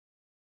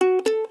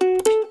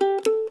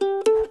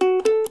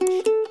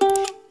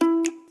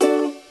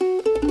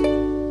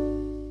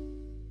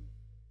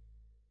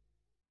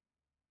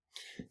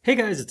Hey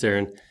guys, it's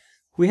Aaron.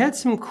 We had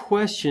some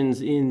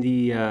questions in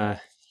the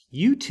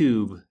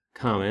YouTube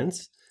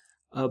comments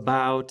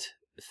about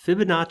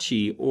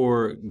Fibonacci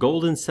or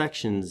golden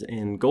sections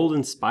and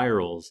golden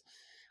spirals,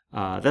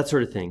 that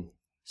sort of thing.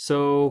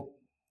 So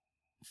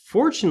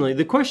fortunately,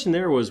 the question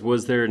there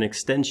was there an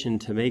extension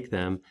to make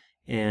them?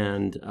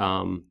 And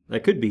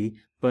that could be,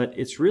 but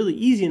it's really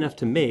easy enough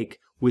to make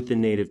with the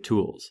native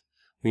tools.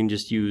 We can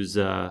just use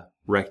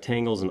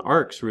rectangles and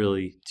arcs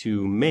really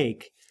to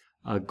make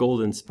a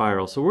golden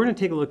spiral. So we're going to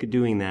take a look at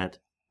doing that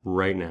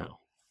right now.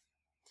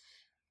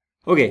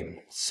 Okay,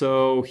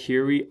 so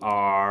here we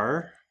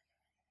are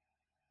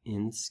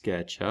in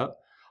SketchUp.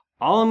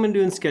 All I'm going to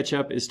do in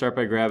SketchUp is start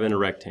by grabbing a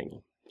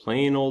rectangle,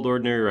 plain old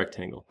ordinary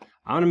rectangle.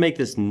 I want to make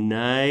this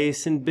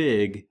nice and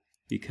big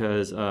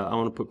because I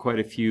want to put quite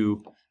a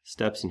few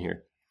steps in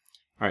here.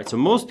 All right, so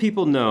most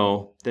people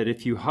know that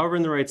if you hover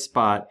in the right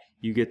spot,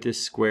 you get this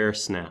square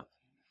snap.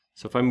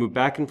 So if I move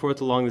back and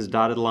forth along this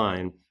dotted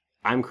line,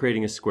 I'm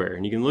creating a square.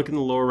 And you can look in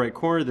the lower right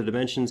corner, the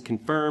dimensions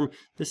confirm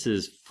this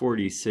is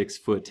 46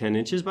 foot 10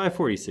 inches by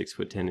 46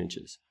 foot 10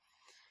 inches.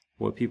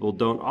 What people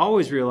don't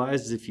always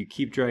realize is if you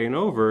keep dragging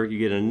over, you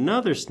get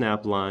another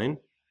snap line,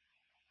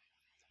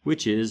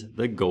 which is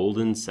the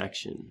golden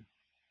section.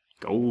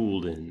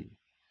 Golden.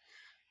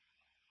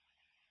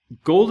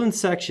 Golden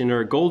section or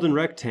a golden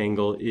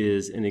rectangle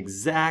is an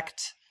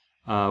exact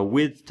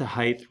width to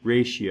height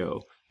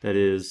ratio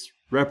that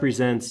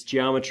represents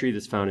geometry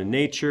that's found in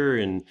nature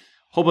and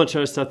whole bunch of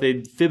other stuff.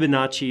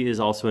 Fibonacci is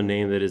also a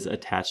name that is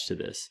attached to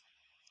this.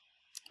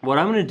 What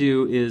I'm going to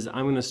do is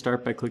I'm going to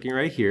start by clicking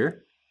right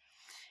here.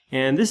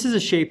 And this is a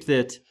shape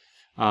that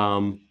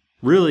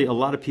really a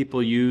lot of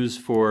people use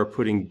for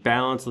putting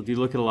balance. If you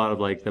look at a lot of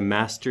like the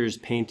masters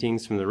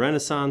paintings from the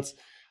Renaissance,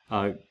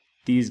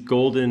 these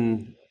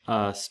golden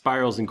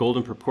spirals and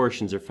golden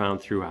proportions are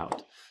found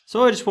throughout.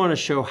 So I just want to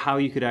show how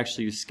you could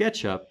actually use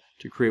SketchUp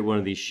to create one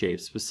of these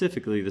shapes,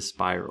 specifically the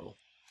spiral.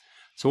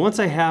 So once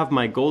I have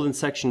my golden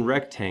section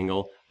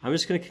rectangle, I'm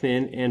just going to come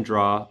in and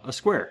draw a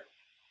square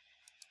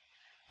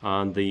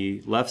on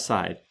the left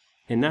side.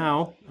 And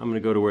now I'm going to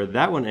go to where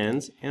that one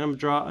ends and I'm going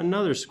to draw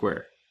another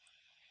square.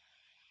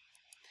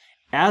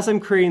 As I'm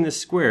creating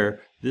this square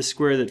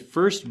that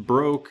first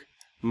broke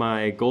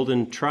my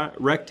golden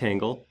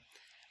rectangle,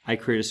 I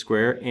create a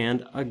square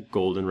and a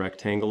golden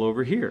rectangle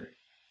over here.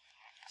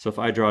 So if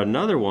I draw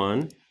another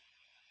one,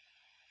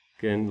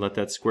 again, let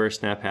that square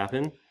snap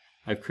happen,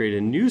 I've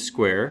created a new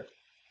square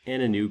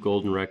and a new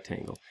golden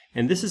rectangle.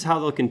 And this is how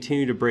they'll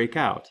continue to break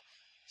out.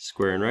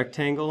 Square and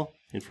rectangle,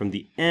 and from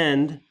the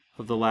end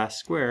of the last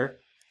square,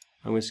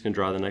 I'm just going to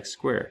draw the next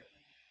square.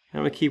 And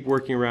I'm going to keep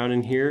working around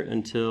in here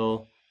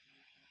until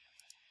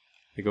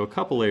I go a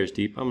couple layers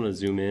deep. I'm going to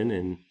zoom in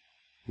and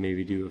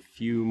maybe do a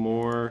few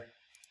more.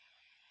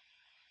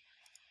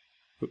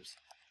 Oops,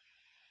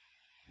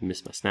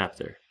 missed my snap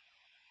there.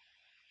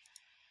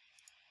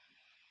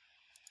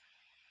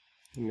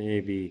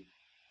 Maybe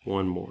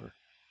one more.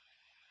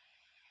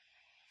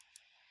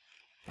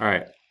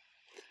 Alright,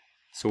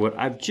 so what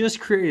I've just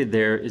created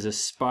there is a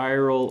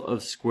spiral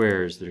of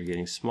squares that are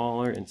getting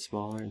smaller and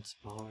smaller and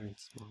smaller and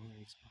smaller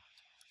and smaller,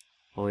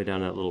 all the way down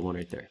to that little one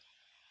right there.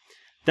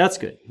 That's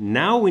good.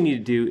 Now what we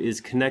need to do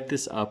is connect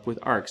this up with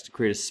arcs to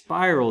create a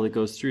spiral that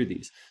goes through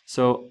these.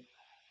 So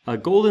a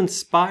golden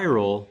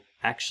spiral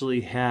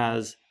actually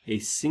has a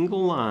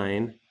single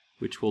line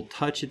which will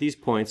touch at these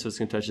points. So it's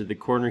going to touch at the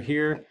corner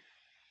here,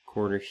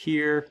 corner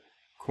here,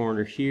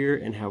 corner here,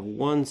 and have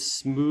one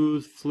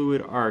smooth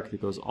fluid arc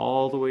that goes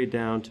all the way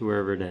down to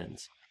wherever it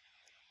ends.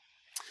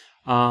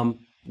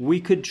 We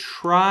could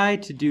try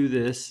to do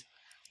this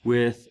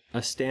with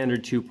a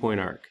standard 2-point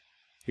arc.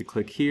 You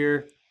click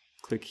here,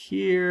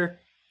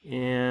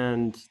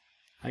 and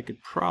I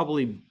could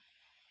probably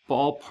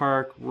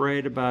ballpark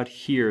right about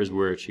here is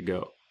where it should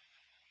go.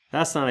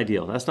 That's not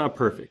ideal, that's not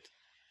perfect.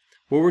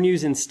 What we're going to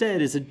use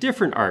instead is a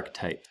different arc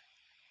type.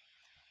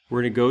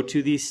 We're going to go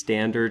to the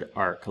standard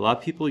arc. A lot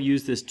of people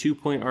use this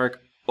 2-point arc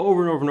over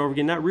and over and over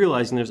again, not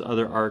realizing there's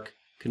other arc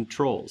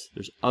controls.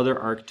 There's other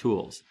arc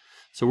tools.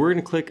 So we're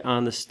going to click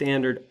on the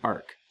standard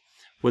arc.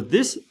 What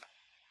this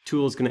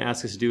tool is going to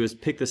ask us to do is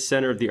pick the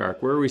center of the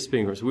arc. Where are we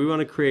spinning for? So we want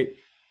to create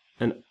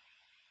an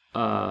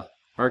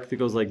arc that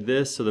goes like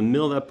this. So the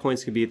middle of that point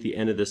is going to be at the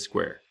end of this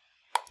square.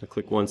 I'll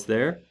click once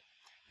there.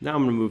 Now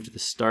I'm going to move to the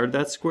start of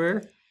that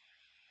square.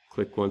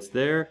 Click once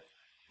there.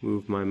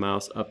 Move my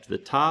mouse up to the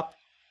top.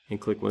 And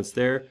click once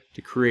there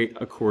to create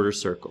a quarter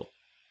circle.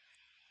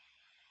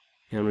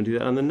 And I'm going to do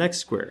that on the next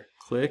square.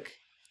 Click,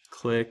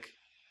 click,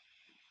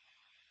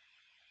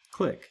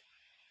 click.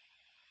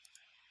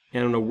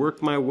 And I'm going to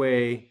work my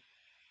way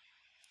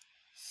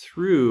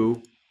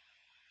through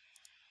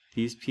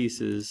these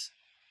pieces,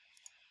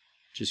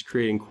 just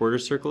creating quarter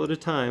circle at a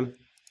time,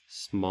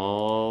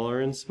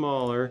 smaller and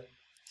smaller.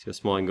 See how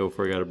small I can go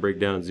before I got to break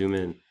down and zoom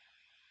in.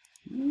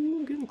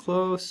 Ooh, getting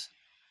close.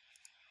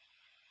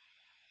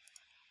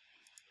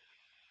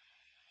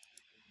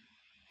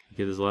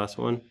 Get this last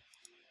one.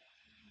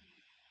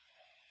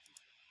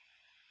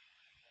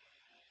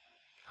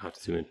 I'll have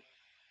to zoom in.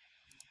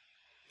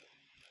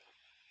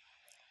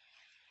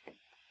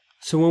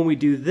 So when we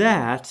do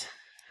that,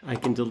 I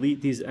can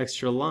delete these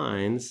extra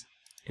lines,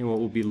 and what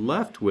we'll be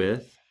left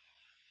with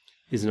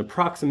is an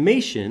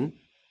approximation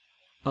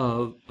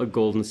of a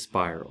golden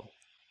spiral.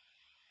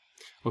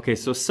 Okay,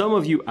 so some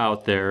of you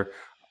out there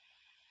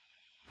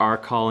are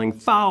calling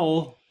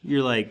foul.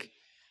 You're like,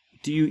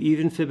 do you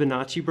even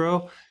Fibonacci,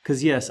 bro?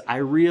 Because yes, I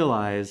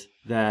realize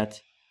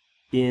that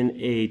in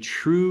a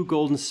true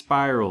golden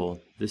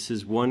spiral, this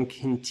is one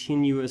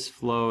continuous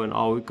flow and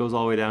it goes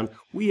all the way down.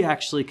 We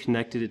actually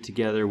connected it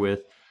together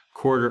with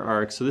quarter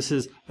arcs, so this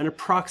is an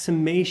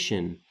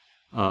approximation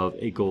of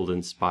a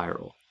golden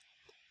spiral.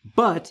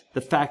 But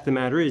the fact of the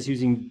matter is,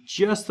 using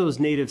just those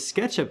native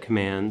SketchUp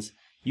commands,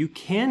 you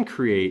can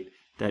create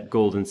that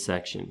golden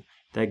section,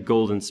 that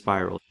golden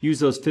spiral. Use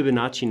those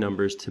Fibonacci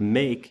numbers to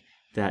make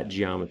that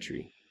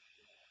geometry.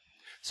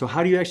 So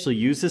how do you actually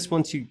use this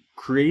once you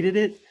created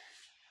it?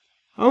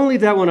 I'm gonna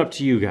leave that one up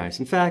to you guys.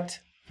 In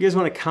fact, if you guys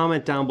want to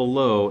comment down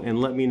below and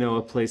let me know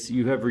a place that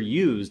you've ever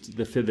used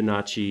the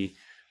Fibonacci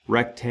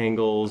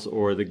rectangles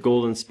or the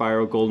golden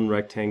spiral, golden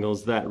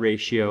rectangles, that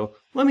ratio,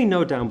 let me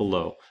know down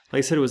below. Like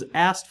I said, it was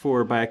asked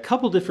for by a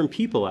couple different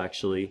people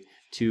actually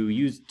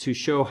to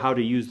show how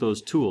to use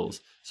those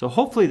tools. So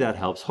hopefully that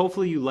helps.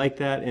 Hopefully you like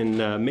that,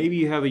 and maybe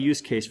you have a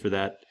use case for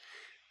that.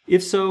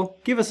 If so,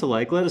 give us a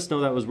like. Let us know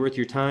that was worth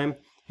your time.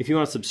 If you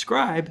want to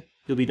subscribe,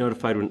 you'll be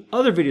notified when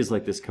other videos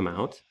like this come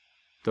out,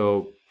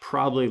 though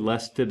probably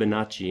less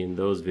Fibonacci in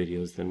those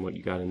videos than what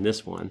you got in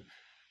this one.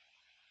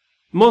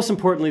 Most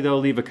importantly though,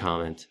 leave a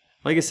comment.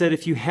 Like I said,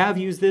 if you have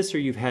used this or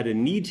you've had a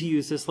need to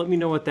use this, let me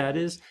know what that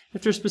is.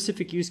 If there's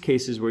specific use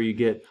cases where you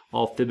get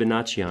all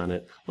Fibonacci on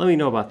it, let me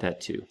know about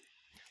that too.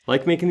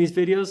 Like making these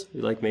videos?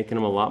 We like making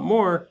them a lot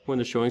more when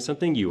they're showing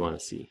something you want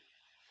to see.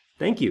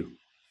 Thank you.